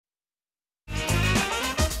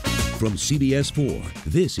From CBS 4,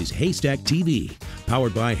 this is Haystack TV,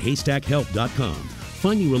 powered by HaystackHelp.com.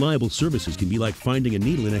 Finding reliable services can be like finding a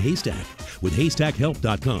needle in a haystack. With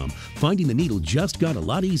HaystackHelp.com, finding the needle just got a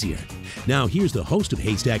lot easier. Now here's the host of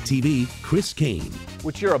Haystack TV, Chris Kane.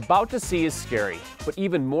 What you're about to see is scary, but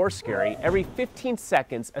even more scary, every 15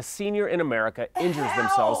 seconds a senior in America injures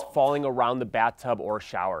themselves falling around the bathtub or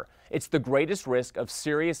shower. It's the greatest risk of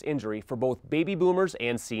serious injury for both baby boomers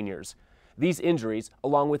and seniors. These injuries,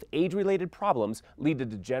 along with age-related problems, lead to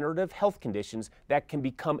degenerative health conditions that can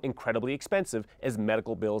become incredibly expensive as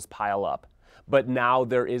medical bills pile up. But now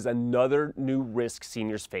there is another new risk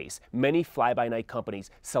seniors face. Many fly-by-night companies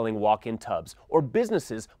selling walk-in tubs or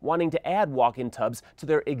businesses wanting to add walk-in tubs to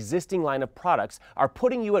their existing line of products are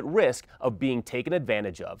putting you at risk of being taken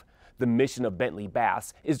advantage of. The mission of Bentley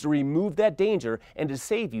Baths is to remove that danger and to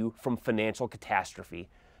save you from financial catastrophe.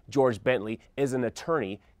 George Bentley is an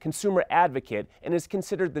attorney, consumer advocate, and is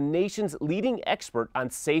considered the nation's leading expert on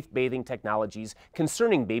safe bathing technologies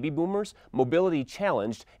concerning baby boomers, mobility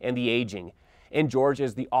challenged, and the aging. And George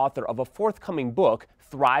is the author of a forthcoming book,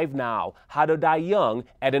 Thrive Now: How to Die Young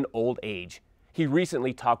at an Old Age. He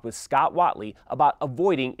recently talked with Scott Watley about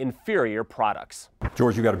avoiding inferior products.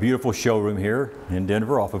 George, you've got a beautiful showroom here in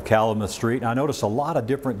Denver off of Calumet Street. I notice a lot of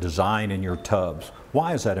different design in your tubs.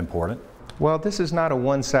 Why is that important? Well, this is not a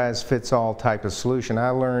one-size-fits-all type of solution. I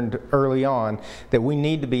learned early on that we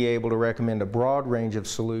need to be able to recommend a broad range of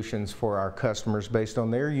solutions for our customers based on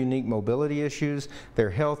their unique mobility issues, their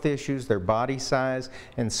health issues, their body size,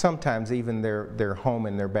 and sometimes even their home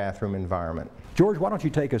and their bathroom environment. George, why don't you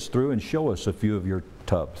take us through and show us a few of your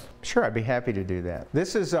tubs? Sure, I'd be happy to do that.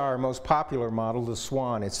 This is our most popular model, the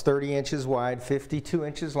Swan. It's 30 inches wide, 52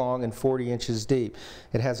 inches long, and 40 inches deep.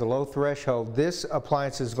 It has a low threshold. This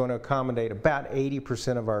appliance is going to accommodate about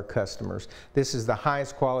 80% of our customers. This is the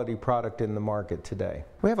highest quality product in the market today.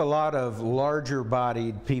 We have a lot of larger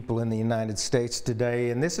bodied people in the United States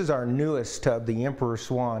today, and this is our newest tub, the Emperor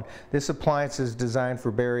Swan. This appliance is designed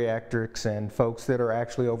for bariatrics and folks that are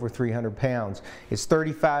actually over 300 pounds. It's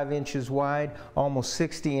 35 inches wide, almost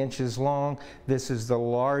 60 inches long. This is the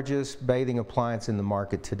largest bathing appliance in the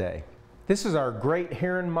market today. This is our Great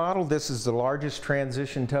Heron model. This is the largest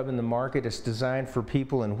transition tub in the market. It's designed for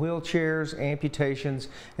people in wheelchairs, amputations,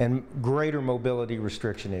 and greater mobility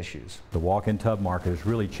restriction issues. The walk-in tub market has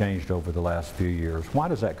really changed over the last few years. Why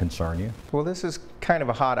does that concern you? Well, this is kind of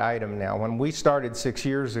a hot item now. When we started 6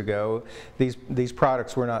 years ago, these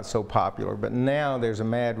products were not so popular, but now there's a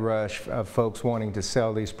mad rush of folks wanting to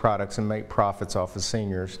sell these products and make profits off of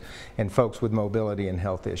seniors and folks with mobility and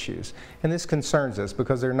health issues. And this concerns us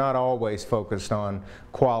because they're not always focused on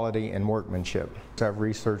quality and workmanship. I've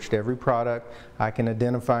researched every product. I can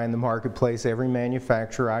identify in the marketplace every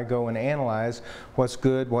manufacturer. I go and analyze what's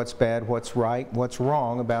good, what's bad, what's right, what's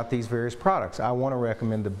wrong about these various products. I want to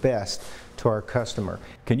recommend the best to our customer.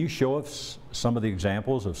 Can you show us some of the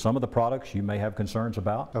examples of some of the products you may have concerns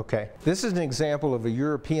about? Okay. This is an example of a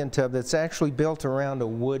European tub that's actually built around a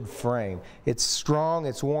wood frame. It's strong,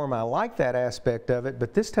 it's warm. I like that aspect of it,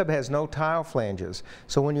 but this tub has no tile flanges.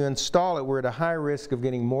 So when you install it, we're at a high risk of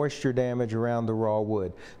getting moisture damage around the raw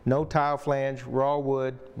wood. No tile flange, raw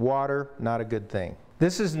wood, water, not a good thing.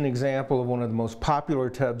 This is an example of one of the most popular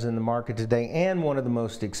tubs in the market today and one of the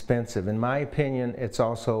most expensive. In my opinion, it's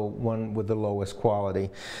also one with the lowest quality.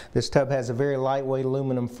 This tub has a very lightweight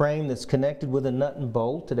aluminum frame that's connected with a nut and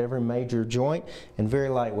bolt at every major joint and very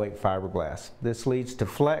lightweight fiberglass. This leads to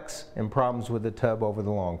flex and problems with the tub over the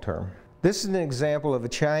long term. This is an example of a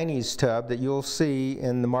Chinese tub that you'll see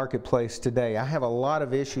in the marketplace today. I have a lot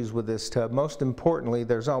of issues with this tub. Most importantly,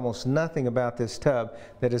 there's almost nothing about this tub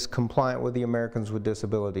that is compliant with the Americans with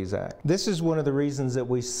Disabilities Act. This is one of the reasons that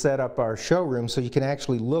we set up our showroom so you can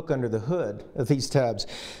actually look under the hood of these tubs.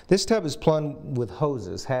 This tub is plumbed with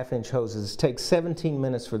hoses, half-inch hoses. It takes 17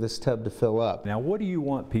 minutes for this tub to fill up. Now, what do you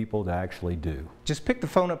want people to actually do? Just pick the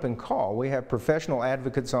phone up and call. We have professional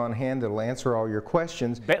advocates on hand that'll answer all your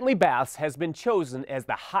questions. Bentley Baths has been chosen as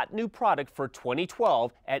the hot new product for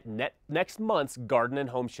 2012 at next month's Garden and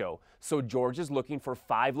Home Show. So George is looking for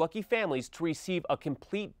 5 lucky families to receive a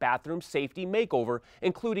complete bathroom safety makeover,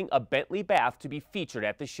 including a Bentley bath to be featured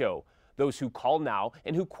at the show. Those who call now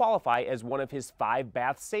and who qualify as one of his 5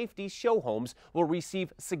 bath safety show homes will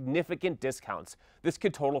receive significant discounts. This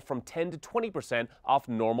could total from 10 to 20% off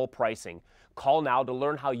normal pricing. Call now to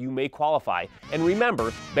learn how you may qualify. And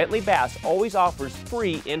remember, Bentley Baths always offers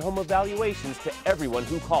free in-home evaluations to everyone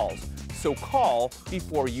who calls. So call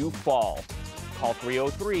before you fall. Call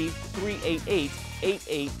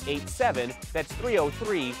 303-388-8887. That's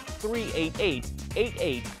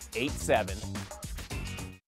 303-388-8887.